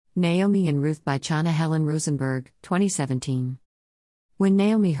Naomi and Ruth by Chana Helen Rosenberg, 2017. When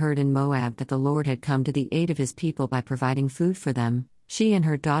Naomi heard in Moab that the Lord had come to the aid of his people by providing food for them, she and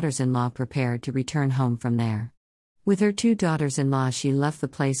her daughters-in-law prepared to return home from there. With her 2 daughters-in-law she left the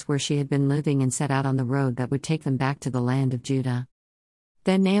place where she had been living and set out on the road that would take them back to the land of Judah.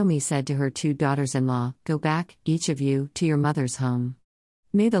 Then Naomi said to her 2 daughters-in-law, "Go back, each of you, to your mother's home.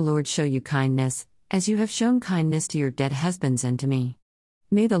 May the Lord show you kindness, as you have shown kindness to your dead husbands and to me.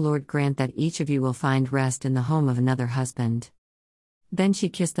 May the Lord grant that each of you will find rest in the home of another husband." Then she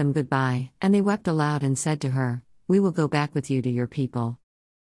kissed them goodbye, and they wept aloud and said to her, "We will go back with you to your people."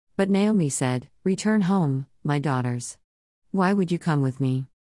 But Naomi said, "Return home, my daughters. Why would you come with me?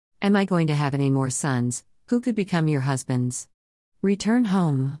 Am I going to have any more sons, who could become your husbands? Return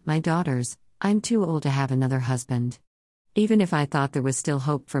home, my daughters, I'm too old to have another husband. Even if I thought there was still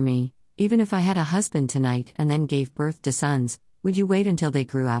hope for me, even if I had a husband tonight and then gave birth to sons, would you wait until they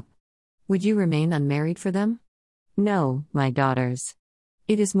grew up? Would you remain unmarried for them? No, my daughters.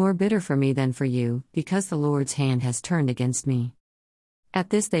 It is more bitter for me than for you, because the Lord's hand has turned against me." At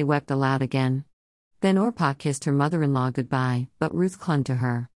this they wept aloud again. Then Orpah kissed her mother-in-law goodbye, but Ruth clung to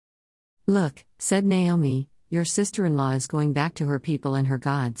her. "Look," said Naomi, "your sister-in-law is going back to her people and her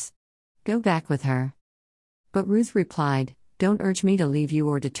gods. Go back with her." But Ruth replied, "Don't urge me to leave you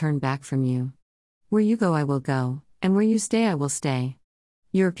or to turn back from you. Where you go I will go, and where you stay I will stay.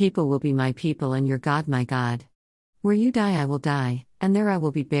 Your people will be my people and your God my God. Where you die I will die, and there I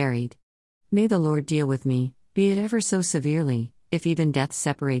will be buried. May the Lord deal with me, be it ever so severely, if even death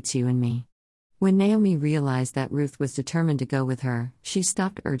separates you and me." When Naomi realized that Ruth was determined to go with her, she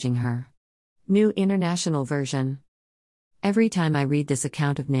stopped urging her. New International Version. Every time I read this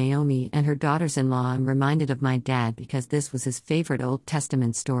account of Naomi and her daughters-in-law, I'm reminded of my dad because this was his favorite Old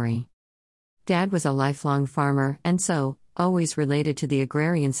Testament story. Dad was a lifelong farmer and so, always related to the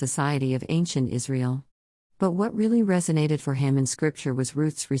agrarian society of ancient Israel. But what really resonated for him in Scripture was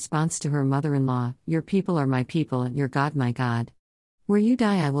Ruth's response to her mother-in-law, "Your people are my people and your God my God. Where you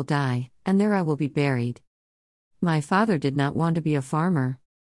die I will die, and there I will be buried." My father did not want to be a farmer.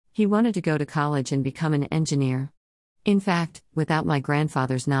 He wanted to go to college and become an engineer. In fact, without my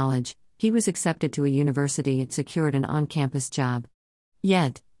grandfather's knowledge, he was accepted to a university and secured an on-campus job.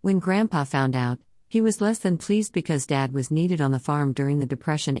 Yet, when Grandpa found out, he was less than pleased because Dad was needed on the farm during the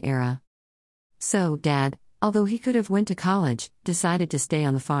Depression era. So, Dad, although he could have went to college, decided to stay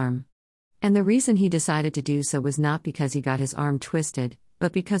on the farm. And the reason he decided to do so was not because he got his arm twisted,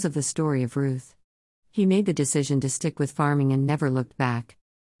 but because of the story of Ruth. He made the decision to stick with farming and never looked back.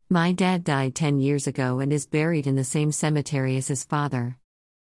 My dad died 10 years ago and is buried in the same cemetery as his father.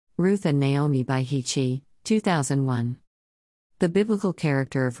 Ruth and Naomi by He-Chi, 2001. The biblical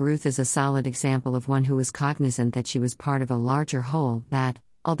character of Ruth is a solid example of one who was cognizant that she was part of a larger whole, that,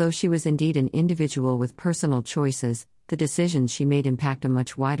 although she was indeed an individual with personal choices, the decisions she made impact a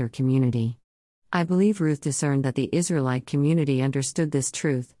much wider community. I believe Ruth discerned that the Israelite community understood this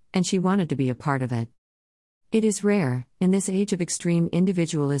truth, and she wanted to be a part of it. It is rare, in this age of extreme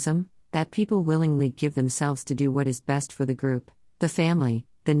individualism, that people willingly give themselves to do what is best for the group, the family,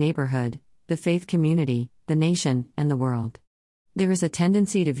 the neighborhood, the faith community, the nation, and the world. There is a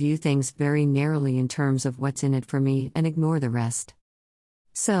tendency to view things very narrowly in terms of what's in it for me and ignore the rest.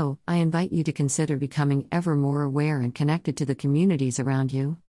 So, I invite you to consider becoming ever more aware and connected to the communities around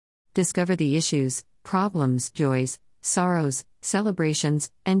you. Discover the issues, problems, joys, sorrows, celebrations,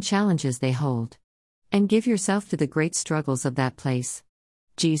 and challenges they hold. And give yourself to the great struggles of that place.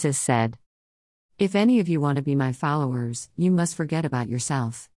 Jesus said, "If any of you want to be my followers, you must forget about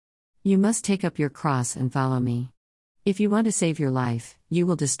yourself. You must take up your cross and follow me. If you want to save your life, you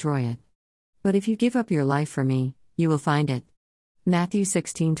will destroy it. But if you give up your life for me, you will find it." Matthew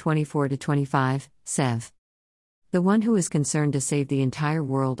 16:24-25, Sev. The one who is concerned to save the entire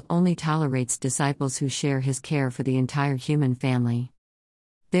world only tolerates disciples who share his care for the entire human family.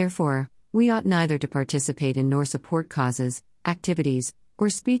 Therefore, we ought neither to participate in nor support causes, activities, or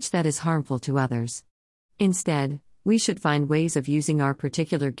speech that is harmful to others. Instead, we should find ways of using our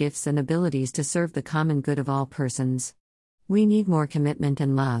particular gifts and abilities to serve the common good of all persons. We need more commitment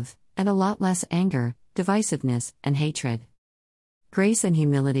and love, and a lot less anger, divisiveness, and hatred. Grace and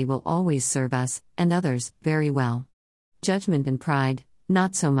humility will always serve us, and others, very well. Judgment and pride,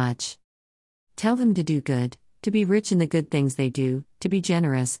 not so much. Tell them to do good, to be rich in the good things they do, to be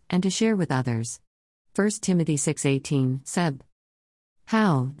generous, and to share with others. 1 Timothy 6:18, Seb.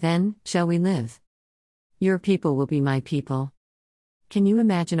 How, then, shall we live? Your people will be my people. Can you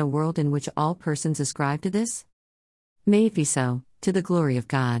imagine a world in which all persons ascribe to this? May it be so, to the glory of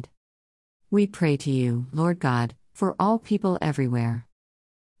God. We pray to you, Lord God, for all people everywhere.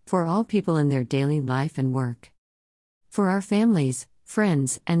 For all people in their daily life and work. For our families,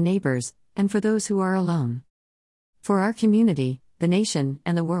 friends, and neighbors, and for those who are alone. For our community, the nation,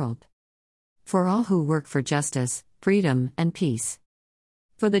 and the world. For all who work for justice, freedom, and peace.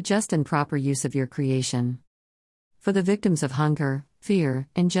 For the just and proper use of your creation. For the victims of hunger, fear,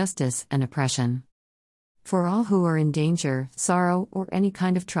 injustice, and oppression. For all who are in danger, sorrow, or any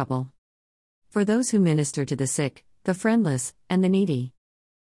kind of trouble. For those who minister to the sick, the friendless, and the needy.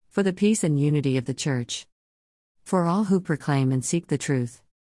 For the peace and unity of the Church. For all who proclaim and seek the truth.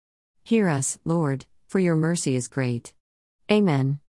 Hear us, Lord, for your mercy is great. Amen.